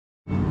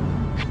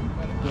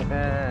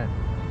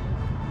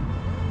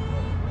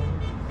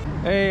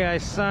Hey, I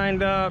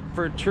signed up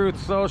for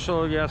Truth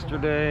Social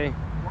yesterday.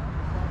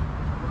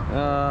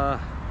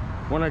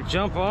 When I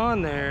jump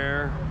on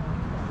there,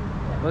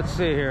 let's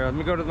see here. Let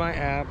me go to my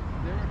app.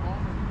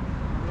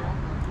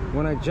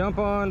 When I jump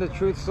on to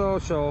Truth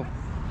Social,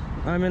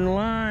 I'm in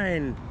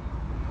line.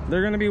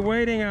 They're gonna be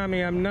waiting on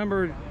me. I'm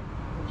numbered.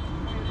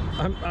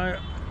 I'm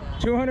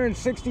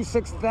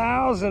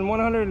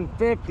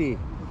 266,150.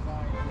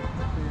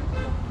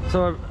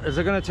 So is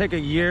it gonna take a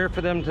year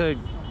for them to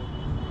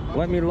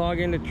let me log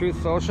into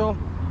Truth Social?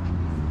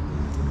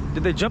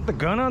 Did they jump the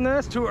gun on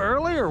this too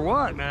early or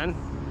what, man?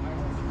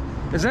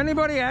 Is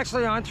anybody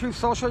actually on Truth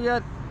Social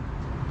yet?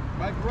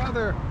 My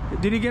brother.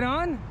 Did he get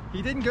on?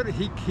 He didn't get.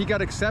 He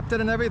got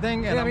accepted and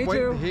everything, and yeah, I'm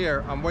waiting to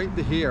hear. I'm waiting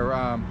to hear.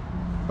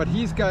 But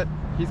he's got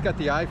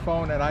the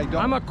iPhone, and I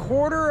don't. I'm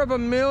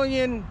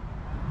 250,000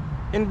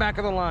 in back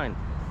of the line.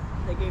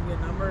 They gave you a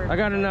number? I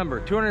got a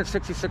number,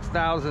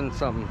 266,000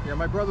 something. Yeah,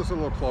 my brother's a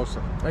little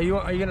closer. Are you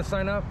gonna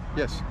sign up?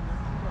 Yes.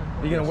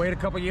 Are you gonna wait a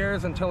couple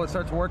years until it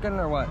starts working,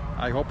 or what?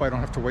 I hope I don't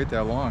have to wait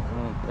that long.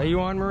 Are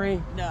you on,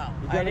 Marie? No,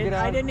 I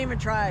didn't even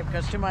try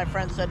because two of my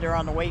friends said they're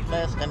on the wait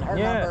list, and her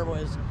number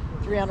was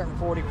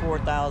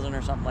 344,000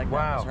 or something like that.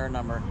 Wow. Was her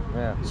number.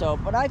 Yeah. So,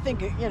 but I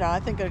think I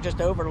think they're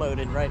just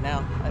overloaded right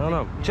now. I don't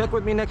know. Check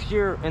with me next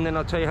year, and then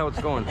I'll tell you how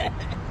it's going.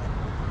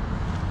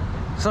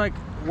 It's like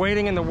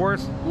waiting in the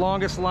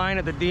longest line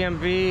at the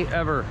DMV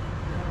ever.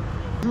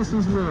 Jesus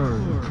is Lord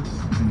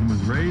and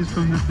was raised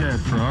from the dead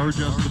for our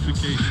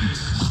justification.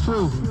 It's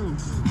true.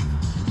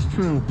 It's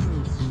true.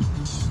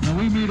 And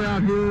we meet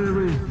out here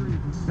every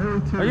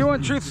Tuesday. Are you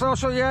on Truth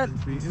Social yet?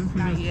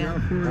 Not yet.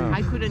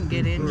 I couldn't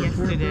get in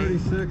yesterday.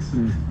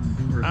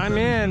 I'm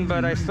in,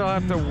 but I still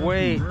have to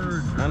wait.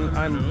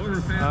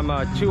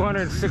 I'm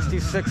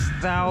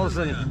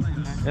 266,000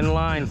 in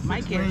line.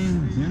 Mike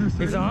is.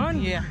 He's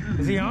on? Yeah.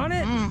 Is he on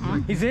it?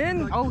 He's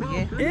in? Oh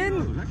yeah.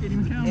 In?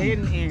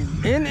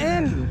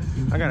 In.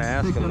 I gotta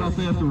ask him. We're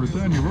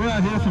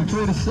out here from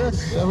 3 to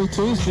 6 every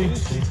Tuesday.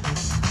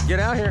 Get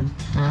out here.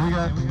 Yeah, we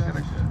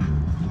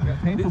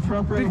got painful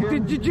Trump right here.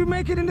 Did you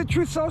make it into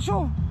Truth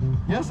Social?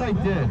 Yes, I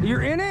did.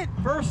 You're in it?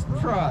 First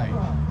try.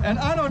 And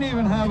I don't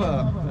even have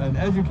an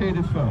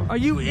educated phone. Are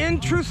you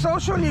in Truth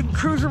Social and you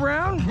cruise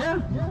around?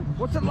 Yeah.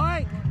 What's it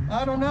like?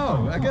 I don't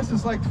know. I guess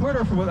it's like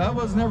Twitter. I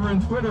was never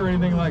in Twitter or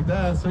anything like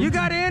that. So you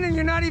got in and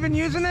you're not even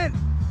using it?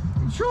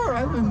 Sure,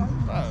 I've been.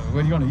 What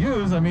are you going to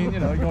use? I mean, you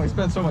can only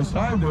spend so much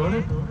time doing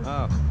it.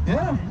 Oh.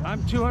 Yeah.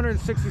 I'm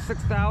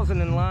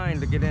 266,000 in line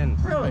to get in.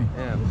 Really?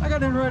 Yeah. I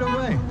got in right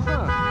away.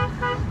 Huh.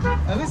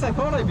 At least I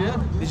thought I did.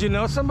 Did you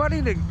know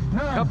somebody to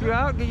help you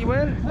out, get you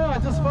in? No, I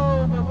just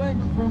followed the link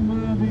from the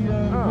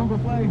Google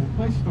Play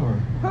Store.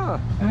 Huh.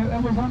 And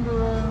it was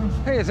under.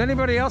 Hey, has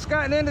anybody else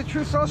gotten into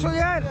Truth Social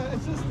yet? Yeah,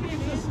 it's just.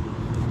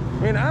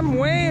 I mean, I'm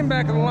way in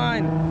back of the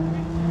line.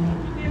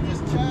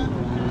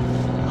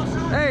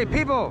 Hey,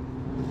 people.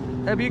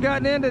 Have you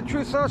gotten into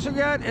Truth Social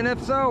yet? And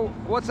if so,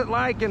 what's it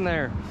like in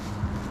there?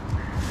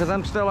 Because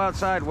I'm still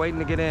outside waiting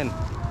to get in.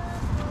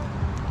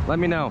 Let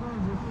me know.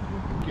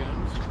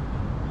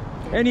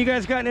 And you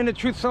guys gotten into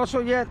Truth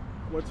Social yet?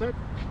 What's that?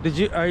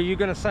 Are you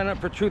going to sign up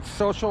for Truth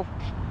Social?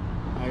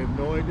 I have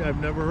no idea. I've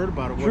never heard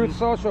about it. Truth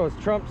Social is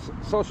Trump's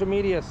social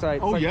media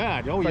site. Oh, like,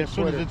 yeah. Oh, yeah. As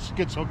soon as it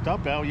gets hooked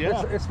up, now,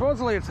 yeah.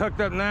 Supposedly it's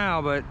hooked up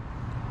now, but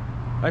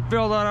I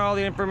filled out all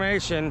the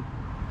information,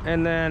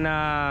 and then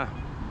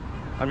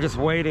I'm just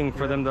waiting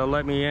for them to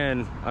let me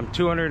in. I'm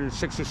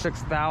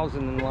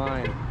 266,000 in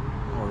line.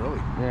 Oh,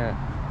 really? Yeah.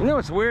 You know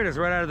what's weird is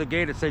right out of the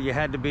gate it said you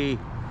had to be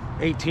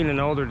 18 and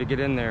older to get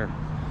in there.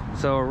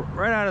 So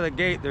right out of the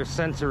gate they're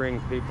censoring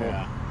people.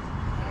 Yeah.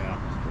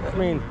 I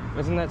mean,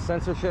 isn't that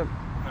censorship?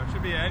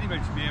 Should be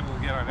anybody should be able to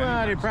get on.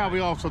 Well, they probably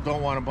also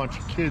don't want a bunch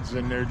of kids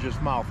in there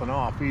just mouthing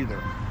off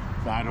either.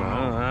 So I don't know.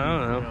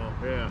 I don't know.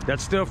 Yeah.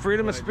 That's still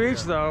freedom of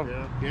speech, though.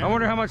 Yeah. I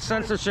wonder how much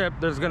censorship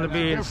there's going to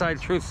be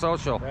inside Truth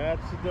Social.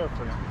 That's the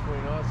difference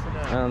between us and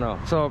them. I don't know.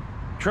 So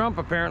Trump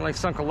apparently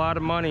sunk a lot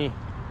of money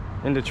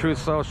into Truth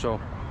Social.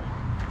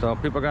 So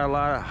people got a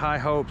lot of high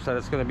hopes that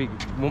it's going to be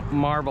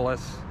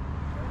marvelous.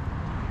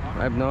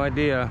 I have no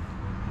idea.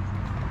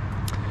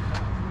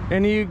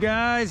 Any of you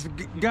guys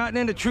gotten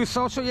into Truth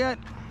Social yet?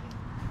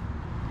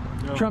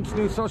 No. Trump's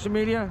new social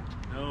media?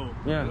 No.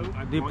 Yeah.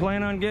 No, Do you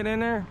plan on getting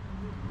in there?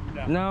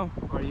 No.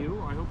 Are you?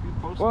 I hope you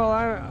post. Well,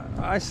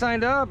 I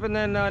signed up, and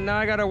then now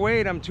I gotta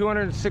wait. I'm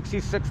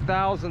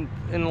 266,000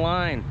 in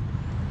line.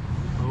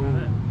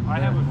 Oh. I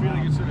have a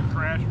feeling it's gonna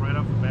crash right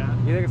off the bat.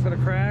 You think it's gonna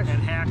crash?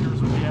 And hackers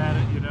will be at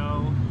it,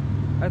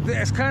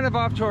 It's kind of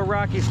off to a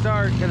rocky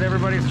start because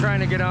everybody's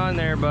trying to get on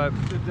there, but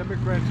The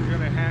Democrats are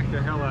gonna hack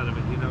the hell out of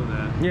it. You know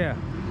that. yeah,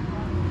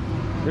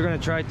 they're gonna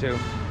try to.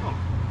 Oh,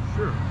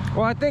 sure.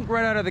 Well, I think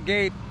right out of the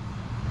gate,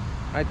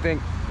 I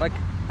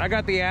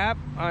got the app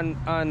on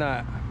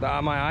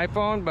my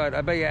iPhone, but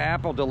I bet you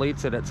Apple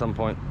deletes it at some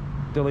point.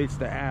 Deletes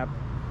the app.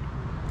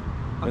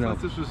 I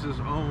thought this was his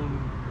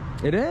own.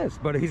 It is,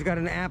 but he's got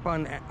an app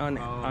on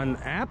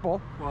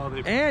Apple. Well,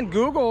 and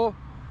Google,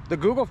 the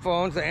Google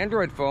phones, the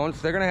Android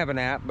phones, they're gonna have an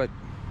app, but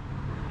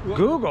Well,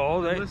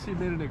 Google? Unless he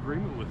made an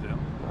agreement with them.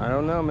 I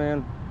don't know,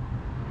 man.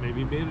 Maybe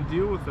he made a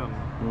deal with them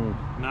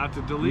not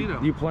to delete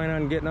them. You plan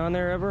on getting on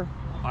there ever?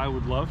 I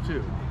would love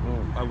to.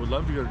 I would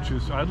love to go to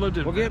Truth. I'd love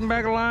to. We're getting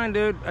back in line,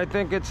 dude. I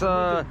think it's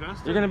you're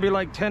gonna be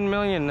like 10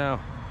 million now.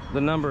 The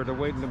number to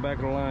wait in the back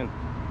of the line.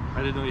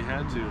 I didn't know you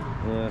had to.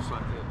 Yeah. So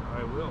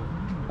I will.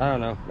 I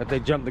don't know if they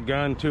jumped the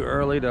gun too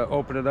early to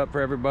open it up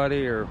for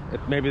everybody, or if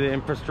maybe the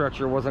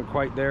infrastructure wasn't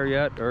quite there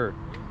yet, or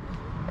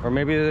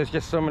maybe there's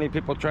just so many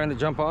people trying to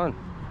jump on.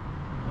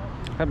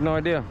 I have no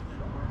idea.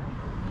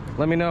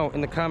 Let me know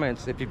in the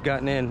comments if you've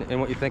gotten in and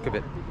what you think of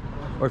it,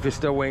 or if you're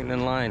still waiting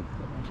in line.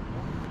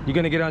 You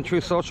gonna get on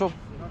Truth Social?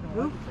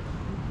 Who?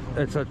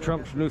 It's a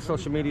Trump's new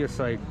social media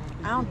site.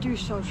 I don't do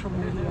social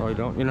media. Oh, you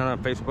don't? You're not on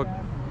Facebook?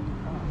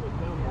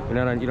 You're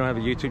not on? You don't have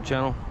a YouTube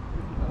channel?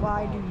 Well,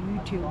 I do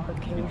YouTube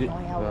occasionally.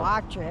 I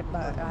watch it,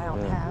 but I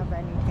don't have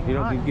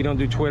anything. You don't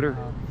do Twitter?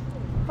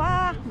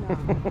 Fuck no.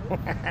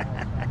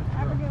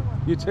 Have a good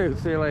one. You too.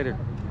 See you later.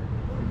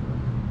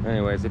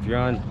 Anyways, if you're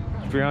on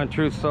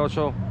Truth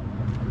Social,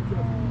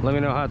 let me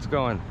know how it's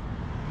going.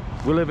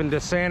 We live in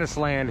DeSantis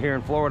land here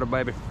in Florida,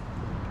 baby.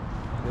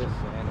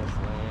 DeSantis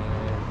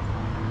land.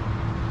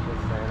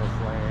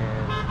 DeSantis land.